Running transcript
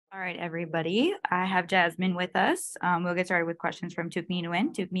All right, everybody. I have Jasmine with us. We'll get started with questions from Tukmi and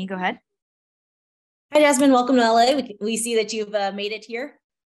Nguyen. Tukmi, go ahead. Hi, Jasmine. Welcome to LA. We see that you've made it here.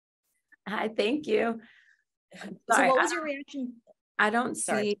 Hi, thank you. So what was your reaction? I don't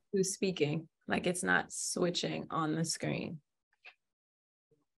see who's speaking. Like it's not switching on the screen.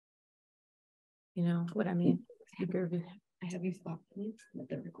 You know what I mean? I have you stop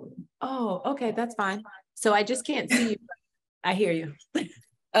the recording. Oh, okay, that's fine. So I just can't see you. I hear you.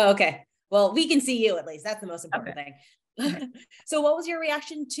 Oh, okay. Well, we can see you at least. That's the most important thing. So what was your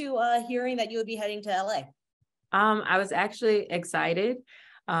reaction to hearing that you would be heading to LA? I was actually excited.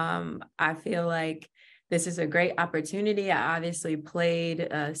 I feel like this is a great opportunity. I obviously played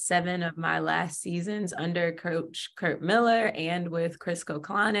 7 of my last seasons under Coach Kurt Miller and with Chris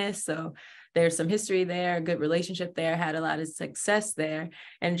Koklanis. So there's some history there, a good relationship there, had a lot of success there.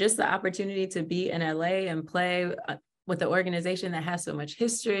 And just the opportunity to be in LA and play with the organization that has so much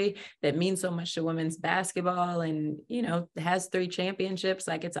history, that means so much to women's basketball and, you know, has 3 championships.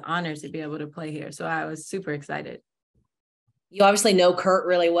 Like it's an honor to be able to play here. So I was super excited. You obviously know Kurt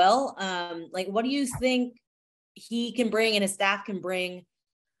really well. Like, what do you think he can bring and his staff can bring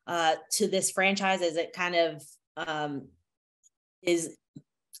to this franchise as it kind of is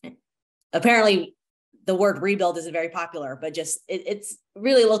apparently the word rebuild isn't very popular, but just it's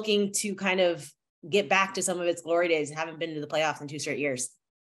really looking to kind of get back to some of its glory days. Haven't been to the playoffs in 2 straight years.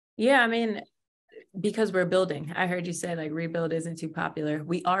 Yeah, I mean, because we're building. I heard you say like rebuild isn't too popular.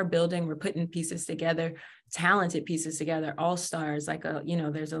 We are building, we're putting pieces together, talented pieces together, all stars, like, you know,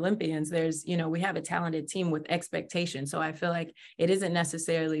 there's Olympians, there's, you know, we have a talented team with expectation. So I feel like it isn't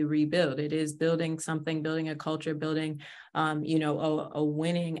necessarily rebuild. It is building something, building a culture, building, you know, a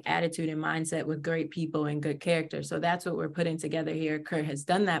winning attitude and mindset with great people and good character. So that's what we're putting together here. Kurt has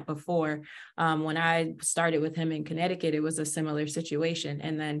done that before. When I started with him in Connecticut, it was a similar situation.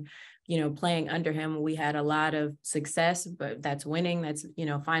 And then, you know, playing under him, we had a lot of success, but that's winning, that's, you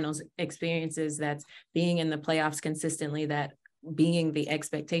know, finals experiences, that's being in the playoffs consistently, that being the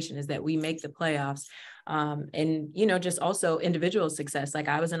expectation is that we make the playoffs. And, you know, just also individual success. Like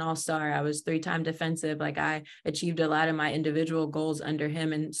I was an all-star, I was 3-time defensive, like I achieved a lot of my individual goals under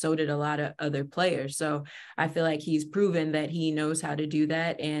him, and so did a lot of other players. So I feel like he's proven that he knows how to do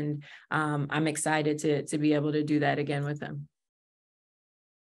that. And I'm excited to be able to do that again with him.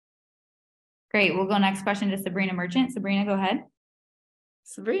 Great. We'll go next question to Sabrina Merchant. Sabrina, go ahead.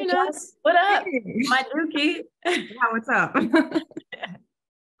 Sabrina, what up? My Dookie. Yeah, what's up?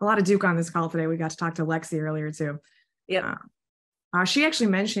 A lot of Duke on this call today. We got to talk to Lexi earlier too. Yeah. She actually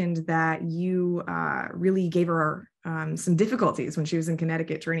mentioned that you really gave her some difficulties when she was in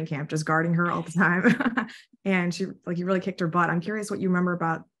Connecticut training camp, just guarding her all the time. And you really kicked her butt. I'm curious what you remember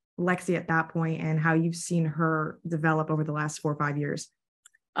about Lexi at that point and how you've seen her develop over the last 4 or 5 years.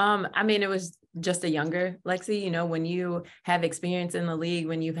 I mean, it was just a younger Lexi, you know, when you have experience in the league,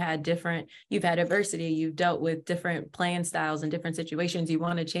 when you've had adversity, you've dealt with different playing styles and different situations, you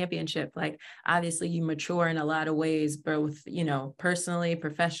won a championship. Like, obviously you mature in a lot of ways, both, you know, personally,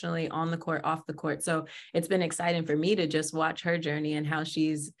 professionally, on the court, off the court. So it's been exciting for me to just watch her journey and how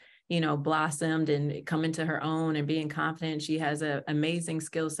she's, you know, blossomed and come into her own and being confident. She has an amazing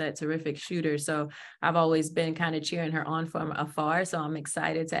skill set, terrific shooter. So I've always been kind of cheering her on from afar. So I'm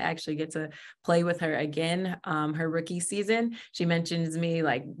excited to actually get to play with her again. Her rookie season, she mentions me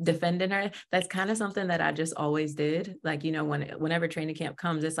like defending her. That's kind of something that I just always did. Like, you know, whenever training camp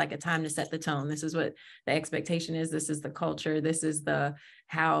comes, it's like a time to set the tone. This is what the expectation is. This is the culture. This is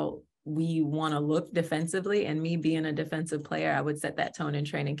how we want to look defensively, and me being a defensive player, I would set that tone in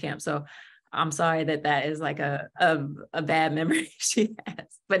training camp. So I'm sorry that is like a bad memory she has,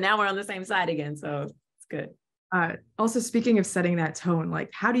 but now we're on the same side again. So it's good. Also, speaking of setting that tone,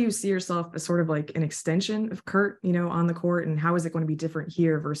 like, how do you see yourself as sort of like an extension of Kurt, you know, on the court, and how is it going to be different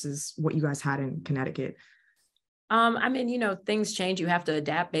here versus what you guys had in Connecticut? I mean, you know, things change. You have to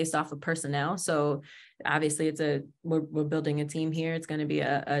adapt based off of personnel. So obviously we're building a team here. It's going to be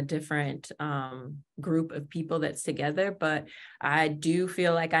a different group of people that's together, but I do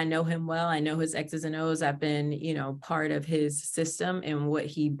feel like I know him well. I know his X's and O's. I've been, you know, part of his system and what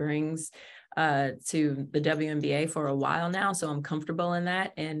he brings to the WNBA for a while now. So I'm comfortable in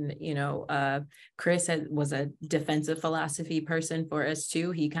that. And, you know, Chris was a defensive philosophy person for us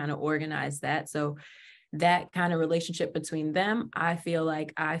too. He kind of organized that. So that kind of relationship between them, I feel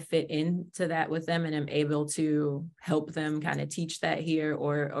like I fit into that with them and am able to help them kind of teach that here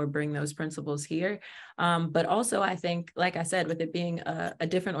or bring those principles here. But also I think, like I said, with it being a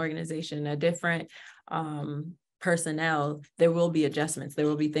different organization, a different personnel, there will be adjustments. There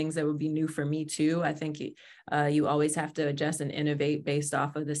will be things that will be new for me too. I think you always have to adjust and innovate based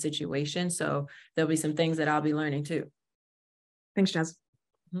off of the situation. So there'll be some things that I'll be learning too. Thanks, Jazz.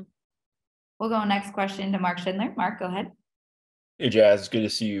 We'll go next question to Mark Schindler. Mark, go ahead. Hey, Jazz, it's good to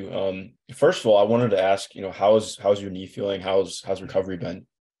see you. First of all, I wanted to ask, how's your knee feeling? How's recovery been?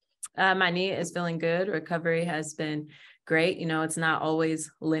 My knee is feeling good. Recovery has been great. It's not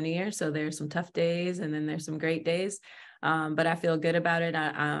always linear. So there's some tough days and then there's some great days. But I feel good about it.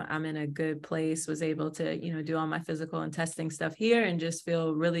 I'm in a good place, was able to, do all my physical and testing stuff here and just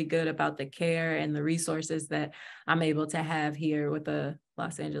feel really good about the care and the resources that I'm able to have here with the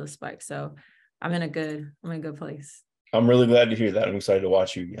Los Angeles Sparks. So I'm in a good place. I'm really glad to hear that. I'm excited to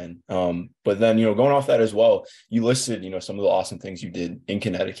watch you again. But then, going off that as well, you listed, some of the awesome things you did in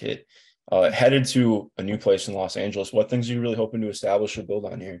Connecticut, headed to a new place in Los Angeles. What things are you really hoping to establish or build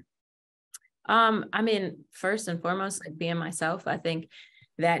on here? First and foremost, like being myself, I think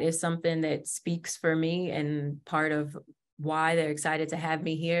that is something that speaks for me, and part of why they're excited to have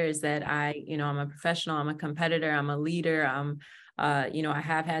me here is that I'm a professional, I'm a competitor, I'm a leader, I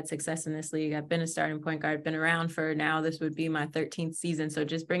have had success in this league. I've been a starting point guard, been around for now, this would be my 13th season. So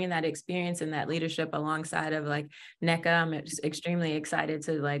just bringing that experience and that leadership alongside of Nneka, I'm extremely excited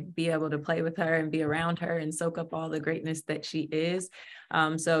to be able to play with her and be around her and soak up all the greatness that she is.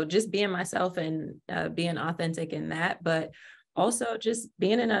 So just being myself and being authentic in that, but also just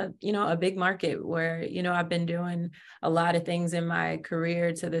being in a big market where, I've been doing a lot of things in my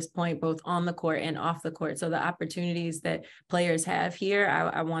career to this point, both on the court and off the court. So the opportunities that players have here,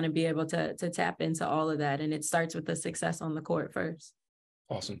 I want to be able to tap into all of that. And it starts with the success on the court first.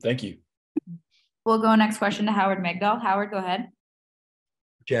 Awesome. Thank you. We'll go next question to Howard Megdal. Howard, go ahead.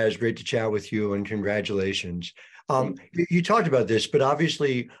 Jazz, great to chat with you and congratulations. You talked about this, but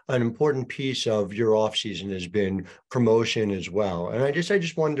obviously an important piece of your offseason has been promotion as well. And I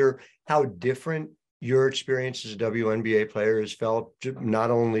just wonder how different your experience as a WNBA player has felt,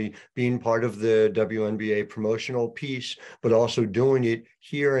 not only being part of the WNBA promotional piece, but also doing it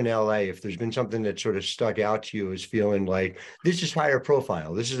here in LA. If there's been something that sort of stuck out to you as feeling like this is higher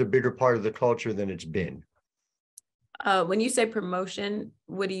profile, this is a bigger part of the culture than it's been. When you say promotion,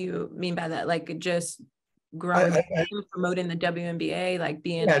 what do you mean by that? Just growing, promoting the WNBA,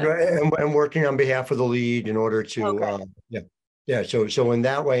 being and working on behalf of the league in order to okay. So in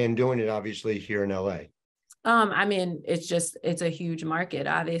that way, and doing it obviously here in LA. It's a huge market,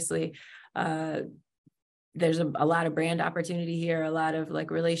 obviously. There's a lot of brand opportunity here, a lot of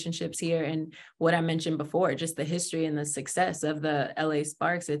relationships here, and what I mentioned before, just the history and the success of the LA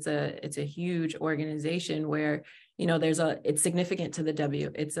Sparks. It's a huge organization where it's significant to the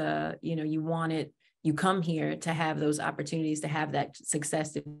W. It's you want it. You come here to have those opportunities, to have that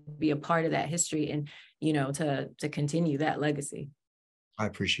success, to be a part of that history, and to continue that legacy. I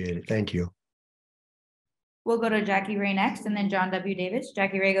appreciate it. Thank you. We'll go to Jackie Ray next, and then John W. Davis.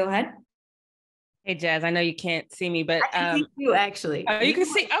 Jackie Ray, go ahead. Hey, Jazz, I know you can't see me, but I can see you actually. Oh, you can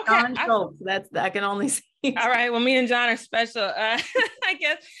see. Okay, I can only see. All right. Well, me and John are special. I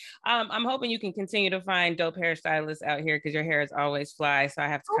guess I'm hoping you can continue to find dope hairstylists out here because your hair is always fly. So I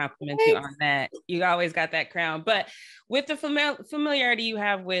have to compliment you on that. You always got that crown. But with the familiarity you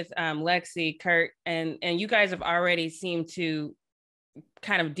have with Lexi, Kurt, and you guys have already seemed to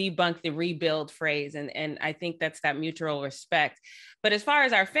kind of debunk the rebuild phrase. And I think that's that mutual respect. But as far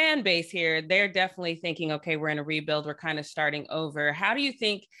as our fan base here, they're definitely thinking, okay, we're in a rebuild. We're kind of starting over. How do you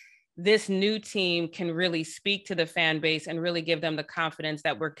think this new team can really speak to the fan base and really give them the confidence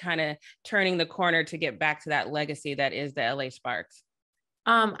that we're kind of turning the corner to get back to that legacy that is the LA Sparks?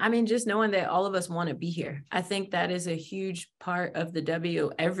 Just knowing that all of us want to be here. I think that is a huge part of the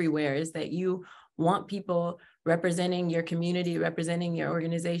W everywhere, is that you want people representing your community, representing your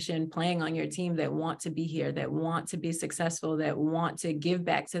organization, playing on your team, that want to be here, that want to be successful, that want to give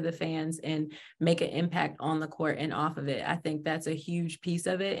back to the fans and make an impact on the court and off of it. I think that's a huge piece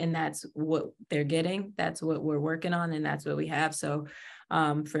of it. And that's what they're getting. That's what we're working on. And that's what we have. So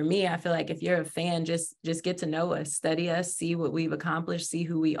for me, I feel like if you're a fan, just get to know us, study us, see what we've accomplished, see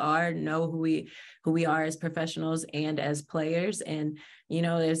who we are, know who we are as professionals and as players. And,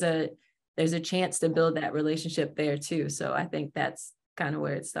 there's a chance to build that relationship there too. So I think that's kind of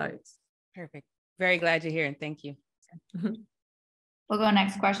where it starts. Perfect. Very glad you're here, and thank you. We'll go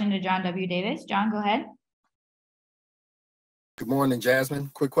next question to John W. Davis. John, go ahead. Good morning,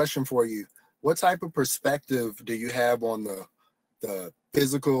 Jasmine. Quick question for you. What type of perspective do you have on the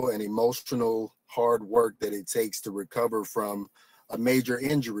physical and emotional hard work that it takes to recover from a major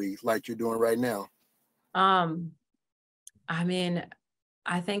injury like you're doing right now?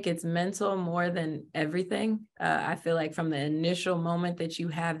 I think it's mental more than everything. I feel like from the initial moment that you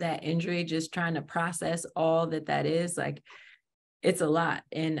have that injury, just trying to process all that is, like, it's a lot.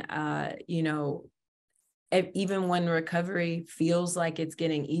 And, you know, even when recovery feels like it's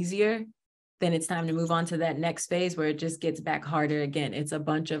getting easier, then it's time to move on to that next phase where it just gets back harder again. It's a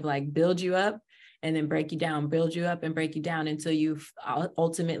bunch of like build you up and then break you down, build you up and break you down until you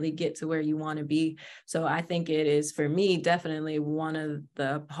ultimately get to where you want to be. So I think it is, for me, definitely one of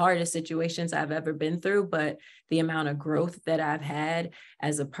the hardest situations I've ever been through, but the amount of growth that I've had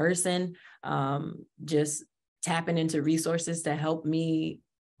as a person, just tapping into resources to help me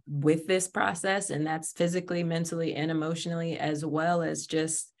with this process. And that's physically, mentally, and emotionally, as well as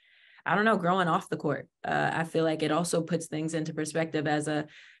just, I don't know, growing off the court. I feel like it also puts things into perspective as a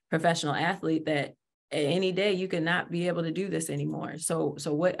professional athlete, that any day you could not be able to do this anymore. So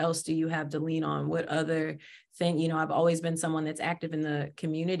what else do you have to lean on? What other thing, you know, I've always been someone that's active in the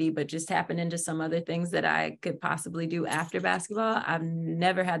community, but just tapping into some other things that I could possibly do after basketball. I've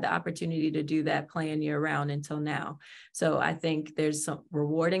never had the opportunity to do that playing year round until now. So I think there's some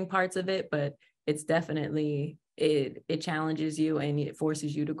rewarding parts of it, but it's definitely, it challenges you and it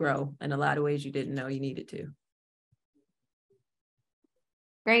forces you to grow in a lot of ways you didn't know you needed to.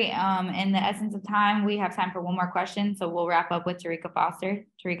 Great. In the essence of time, we have time for one more question. So we'll wrap up with Tarika Foster.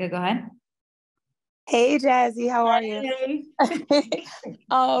 Tarika, go ahead. Hey, Jazzy, how are you? Hey.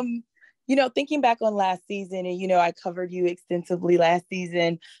 You know, thinking back on last season, and, you know, I covered you extensively last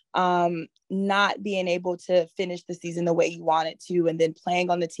season, not being able to finish the season the way you wanted to, and then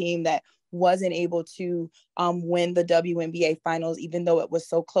playing on the team that wasn't able to win the WNBA finals, even though it was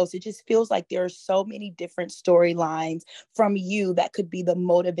so close. It just feels like there are so many different storylines from you that could be the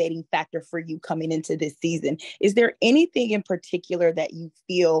motivating factor for you coming into this season. Is there anything in particular that you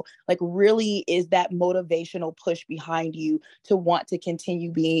feel like really is that motivational push behind you to want to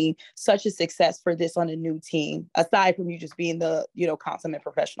continue being such a success for this on a new team, aside from you just being the, you know, consummate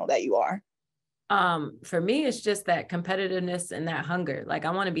professional that you are? For me, it's just that competitiveness and that hunger. Like,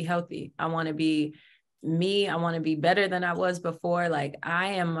 I want to be healthy. I want to be me. I want to be better than I was before. Like, I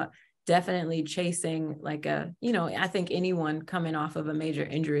am definitely chasing like you know, I think anyone coming off of a major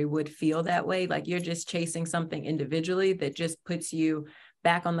injury would feel that way. Like, you're just chasing something individually that just puts you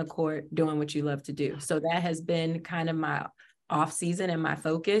back on the court doing what you love to do. So that has been kind of my off season and my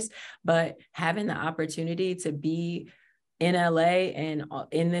focus, but having the opportunity to be in LA and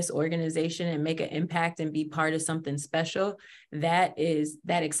in this organization and make an impact and be part of something special, that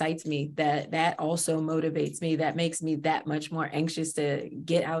excites me. That also motivates me. That makes me that much more anxious to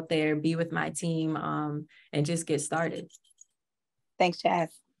get out there, be with my team, and just get started. Thanks, Jazz.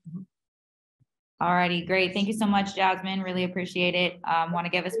 All righty, great. Thank you so much, Jasmine. Really appreciate it. Want to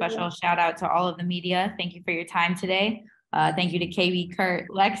give a special shout out to all of the media. Thank you for your time today. Thank you to KB, Kurt,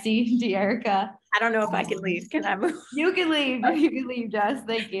 Lexi, De'Erica. I don't know if I can leave. Can I move? You can leave. You can leave, Jess.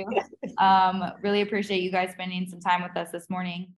 Thank you. Really appreciate you guys spending some time with us this morning.